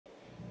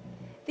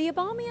The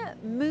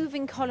Ibarmia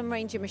moving column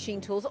range of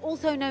machine tools,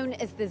 also known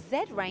as the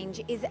Z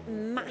range, is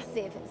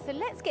massive. So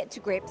let's get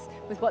to grips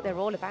with what they're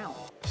all about.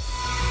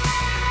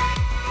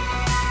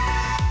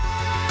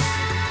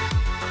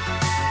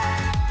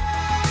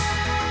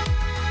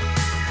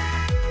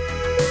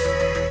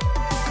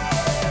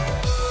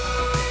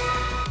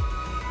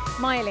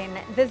 Maialen,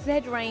 the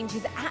Z range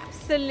is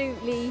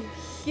absolutely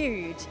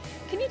huge.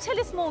 Can you tell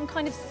us more and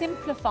kind of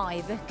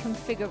simplify the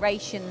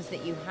configurations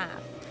that you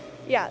have?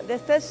 Yeah, the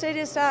third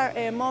series are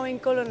moving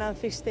column and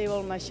fixed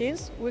table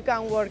machines. We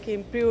can work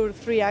in pure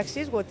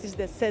 3-axis, what is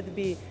the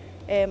ZB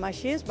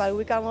machines, but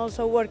we can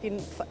also work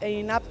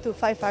in up to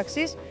 5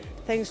 axes,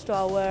 thanks to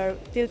our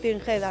tilting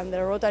head and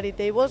the rotary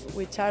tables,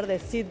 which are the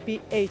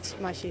ZBH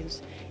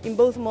machines. In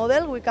both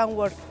models, we can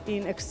work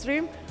in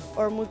extreme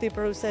or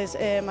multi-process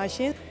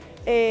machines.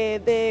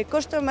 The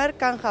customer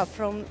can have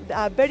from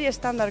a very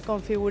standard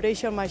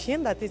configuration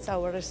machine, that is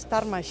our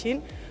star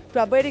machine,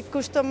 to a very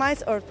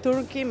customized or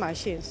turnkey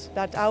machines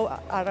that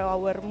are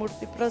our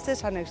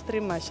multi-process and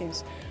extreme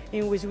machines,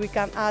 in which we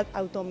can add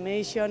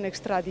automation,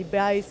 extra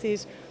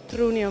devices,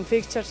 trunnion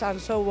fixtures and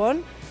so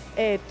on,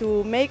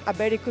 to make a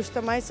very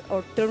customized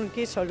or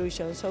turnkey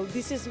solution. So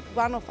this is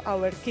one of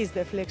our keys,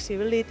 the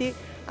flexibility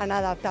and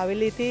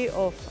adaptability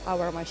of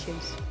our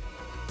machines.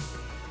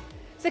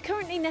 So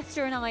currently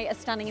Néstor and I are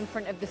standing in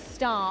front of the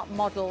Star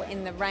model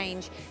in the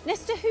range.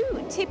 Néstor,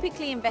 who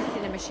typically invests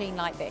in a machine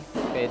like this?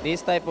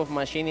 This type of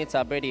machine is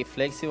a very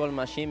flexible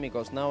machine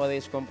because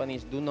nowadays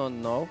companies do not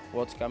know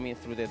what's coming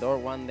through the door.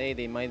 One day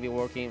they might be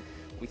working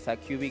with a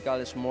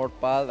cubical smart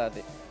part, that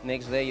the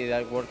next day they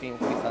are working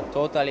with a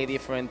totally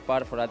different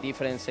part for a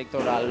different sector,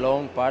 a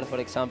long part, for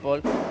example,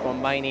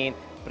 combining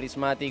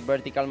prismatic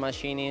vertical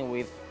machining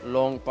with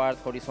long part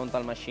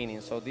horizontal machining.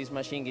 So this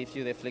machine gives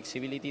you the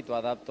flexibility to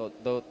adapt to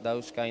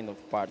those kind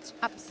of parts.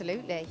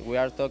 Absolutely. We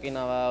are talking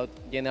about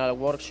general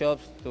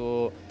workshops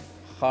to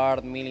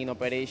hard milling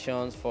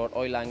operations for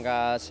oil and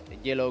gas,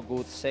 yellow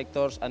goods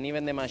sectors, and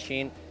even the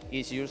machine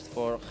is used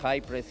for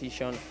high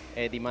precision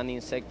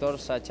demanding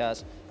sectors such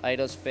as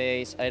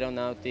aerospace,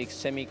 aeronautics,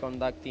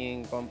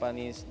 semiconducting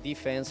companies,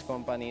 defense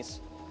companies.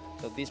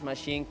 So this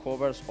machine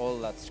covers all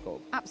that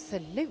scope.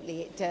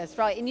 Absolutely it does,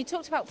 right. And you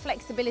talked about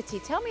flexibility.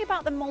 Tell me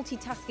about the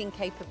multitasking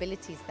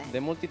capabilities then. The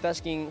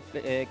multitasking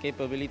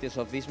capabilities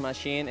of this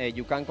machine,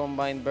 you can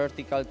combine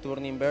vertical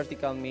turning,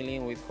 vertical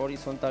milling with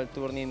horizontal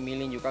turning,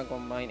 milling. You can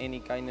combine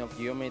any kind of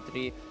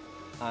geometry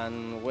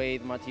and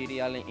weight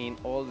material in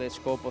all the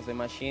scope of the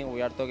machine.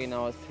 We are talking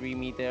about 3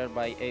 meter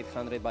by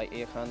 800 by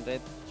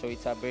 800, so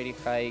it's a very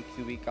high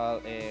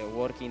cubical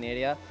working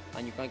area,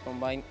 and you can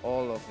combine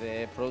all of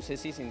the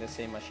processes in the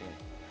same machine.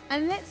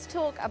 And let's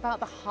talk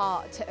about the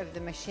heart of the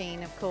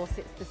machine. Of course,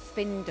 it's the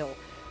spindle.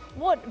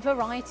 What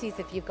varieties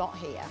have you got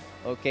here?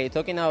 Okay,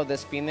 talking about the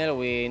spindle,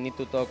 we need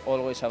to talk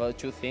always about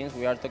two things.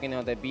 We are talking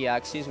about the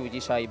B-axis, which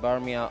is a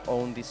Ibarmia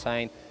own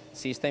design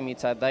system.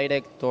 It's a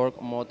direct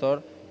torque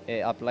motor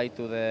applied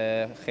to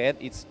the head.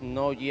 It's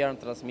no gear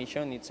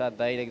transmission, it's a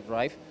direct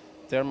drive,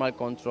 thermal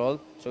control,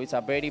 so it's a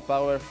very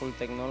powerful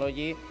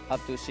technology, up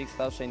to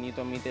 6,000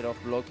 Newton meter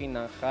of blocking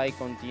and high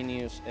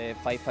continuous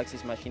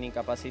 5-axis machining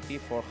capacity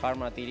for hard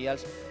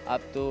materials,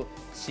 up to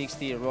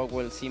 60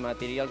 Rockwell C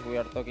materials. We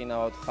are talking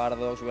about hard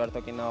dogs, we are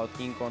talking about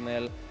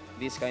Inconel.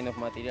 These kind of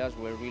materials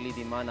will really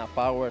demand a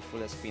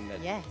powerful spindle.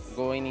 Yes.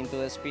 Going into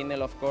the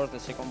spindle, of course, the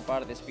second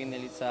part, the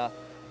spindle is a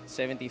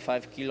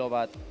 75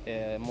 kilowatt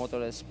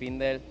motor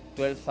spindle,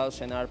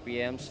 12,000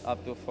 RPMs,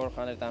 up to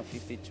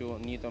 452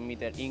 Newton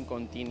meter in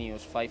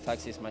continuous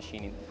 5-axis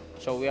machining.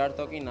 So we are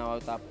talking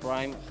about a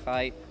prime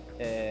high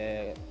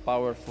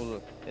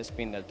powerful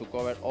spindle to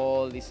cover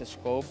all this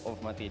scope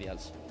of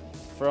materials,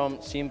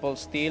 from simple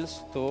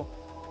steels to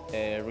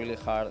really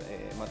hard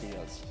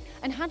materials.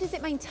 And how does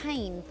it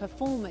maintain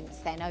performance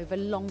then over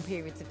long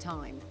periods of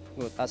time?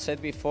 Good. As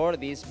said before,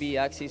 this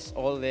B-axis,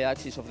 all the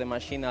axes of the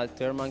machine are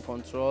thermal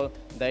control,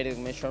 direct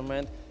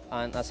measurement,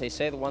 and as I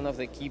said, one of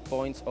the key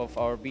points of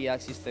our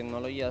B-axis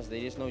technology is there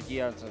is no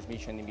gear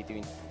transmission in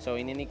between. So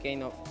in any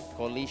kind of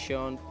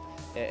collision,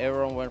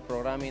 error when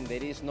programming,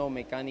 there is no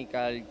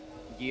mechanical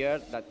gear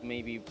that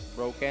may be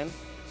broken.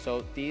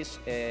 So this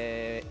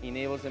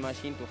enables the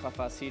machine to have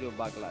a zero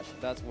backlash.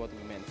 That's what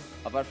we meant.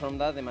 Apart from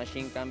that, the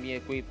machine can be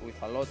equipped with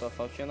a lot of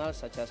optionals,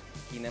 such as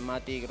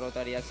kinematic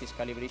rotary axis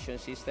calibration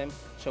system,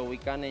 so we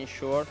can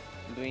ensure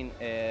during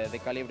the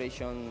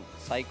calibration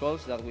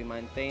cycles that we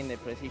maintain the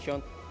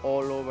precision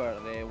all over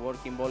the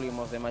working volume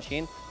of the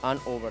machine and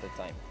over the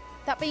time.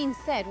 That being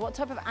said, what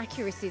type of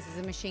accuracies is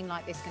a machine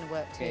like this going to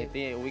work to?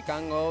 Okay, we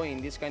can go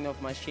in this kind of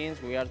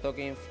machines. We are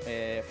talking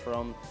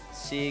from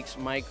 6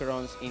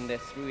 microns in the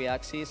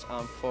 3-axis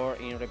and 4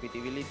 in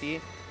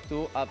repeatability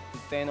to up to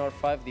 10 or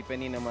 5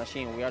 depending on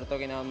machine. We are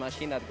talking about a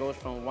machine that goes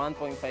from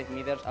 1.5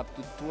 meters up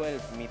to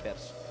 12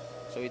 meters.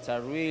 So it's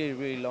a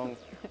really long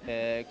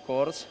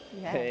course.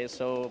 Yeah.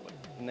 So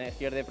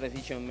here the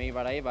precision may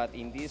vary, but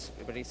in this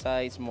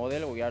precise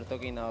model we are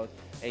talking about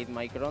 8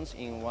 microns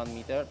in 1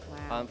 meter.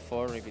 Wow. And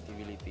 4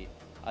 repeatability.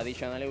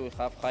 Additionally, we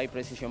have high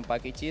precision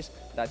packages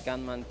that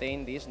can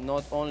maintain this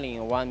not only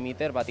in 1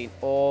 meter, but in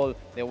all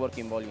the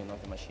working volume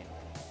of the machine.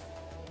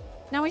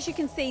 Now, as you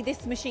can see,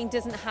 this machine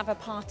doesn't have a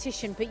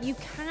partition, but you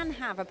can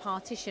have a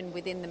partition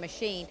within the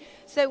machine.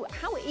 So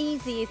how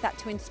easy is that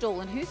to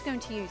install, and who's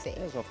going to use it?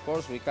 Yes, of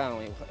course we can.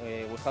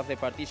 We have the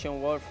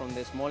partition wall from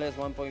the smallest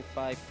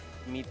 1.5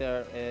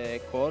 meter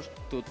course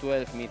to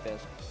 12 meters.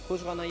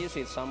 Who's going to use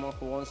it? Someone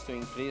who wants to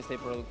increase the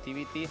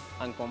productivity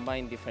and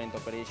combine different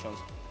operations.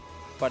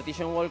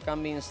 Partition wall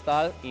can be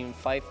installed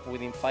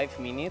within 5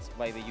 minutes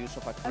by the use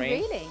of a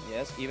crane. Oh, really?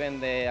 Yes, even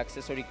the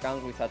accessory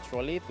comes with a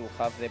trolley to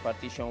have the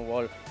partition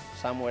wall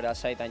somewhere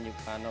aside, and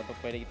an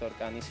operator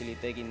can easily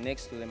take it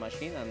next to the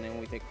machine, and then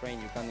with a crane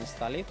you can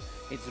install it.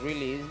 It's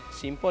really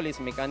simple. It's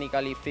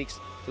mechanically fixed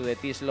to the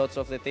T-slots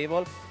of the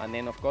table, and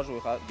then of course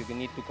you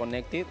need to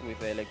connect it with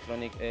the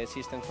electronic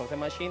systems of the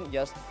machine,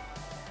 just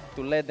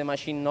to let the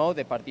machine know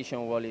the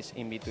partition wall is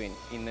in between,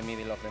 in the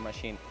middle of the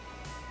machine.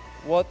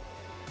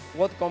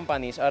 What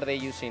companies are they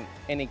using?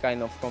 Any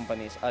kind of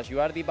companies. As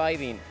you are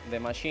dividing the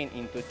machine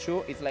into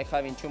two, it's like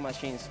having two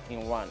machines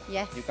in one.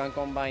 Yes. You can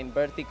combine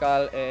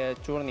vertical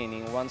turning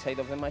in one side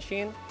of the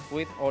machine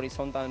with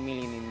horizontal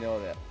milling in the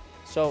other.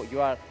 So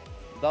you are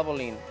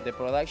doubling the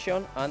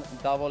production and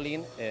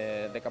doubling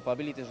the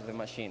capabilities of the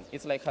machine.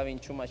 It's like having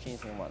two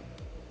machines in one.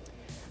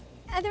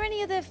 Are there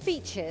any other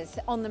features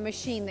on the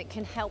machine that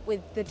can help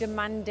with the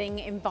demanding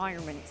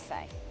environment,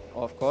 say?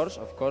 Of course.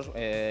 For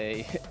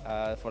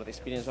the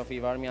experience of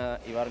Ibarmia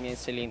is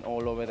selling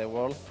all over the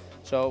world,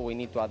 so we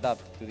need to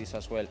adapt to this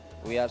as well.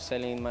 We are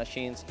selling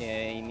machines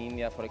in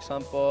India, for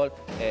example,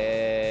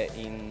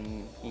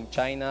 in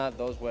China,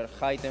 those where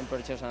high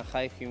temperatures and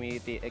high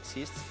humidity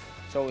exists.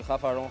 So we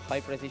have our own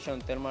high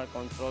precision thermal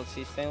control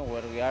system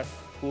where we are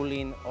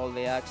cooling all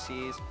the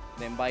axes,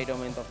 the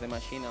environment of the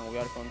machine, and we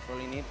are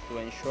controlling it to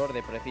ensure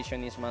the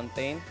precision is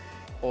maintained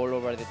all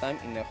over the time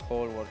in the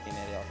whole working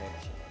area of the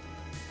machine.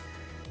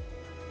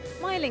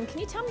 Maialen, can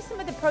you tell me some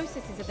of the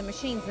processes of the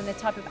machines and the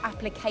type of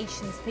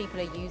applications people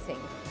are using?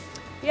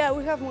 Yeah,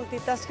 we have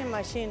multitasking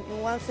machine.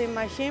 In one same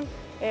machine,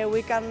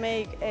 we can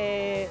make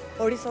a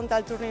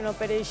horizontal turning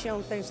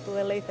operation thanks to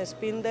the lathe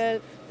spindle.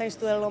 Thanks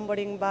to the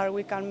lumbering bar,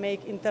 we can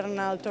make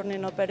internal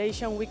turning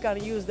operation. We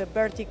can use the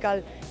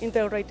vertical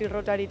integrated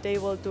rotary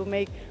table to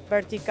make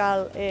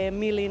vertical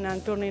milling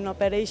and turning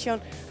operation.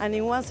 And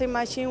in one same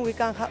machine, we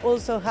can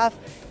also have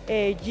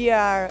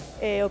Agirre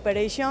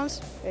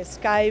operations,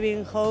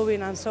 skiving,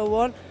 hoving, and so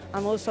on,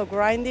 and also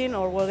grinding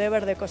or whatever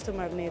the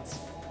customer needs.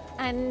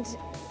 And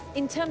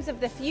in terms of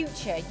the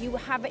future,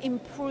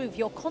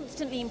 you're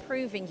constantly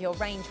improving your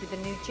range with the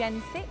new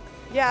Gen 6?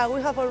 Yeah,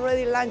 we have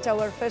already launched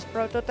our first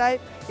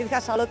prototype. It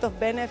has a lot of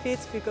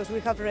benefits because we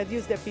have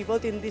reduced the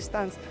pivoting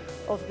distance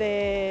of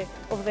the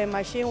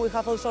machine. We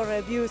have also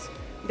reduced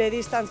the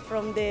distance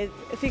from the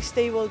fixed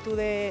table to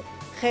the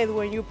head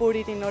when you put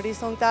it in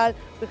horizontal.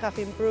 We have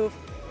improved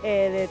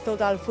the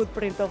total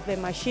footprint of the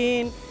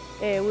machine.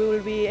 We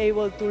will be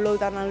able to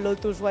load and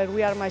unload tools while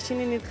we are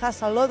machining. It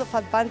has a lot of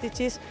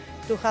advantages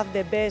to have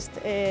the best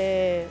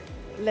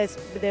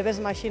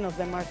machine of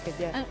the market.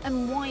 Yeah.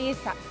 And why is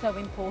that so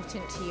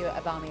important to you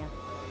at Ibarmia?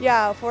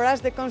 Yeah, for us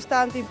the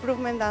constant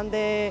improvement and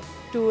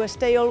to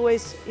stay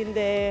always in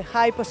the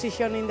high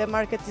position in the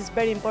market is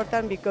very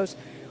important because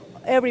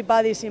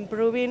everybody is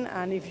improving,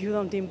 and if you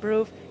don't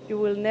improve, you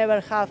will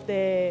never have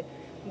the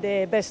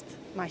best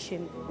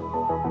machine.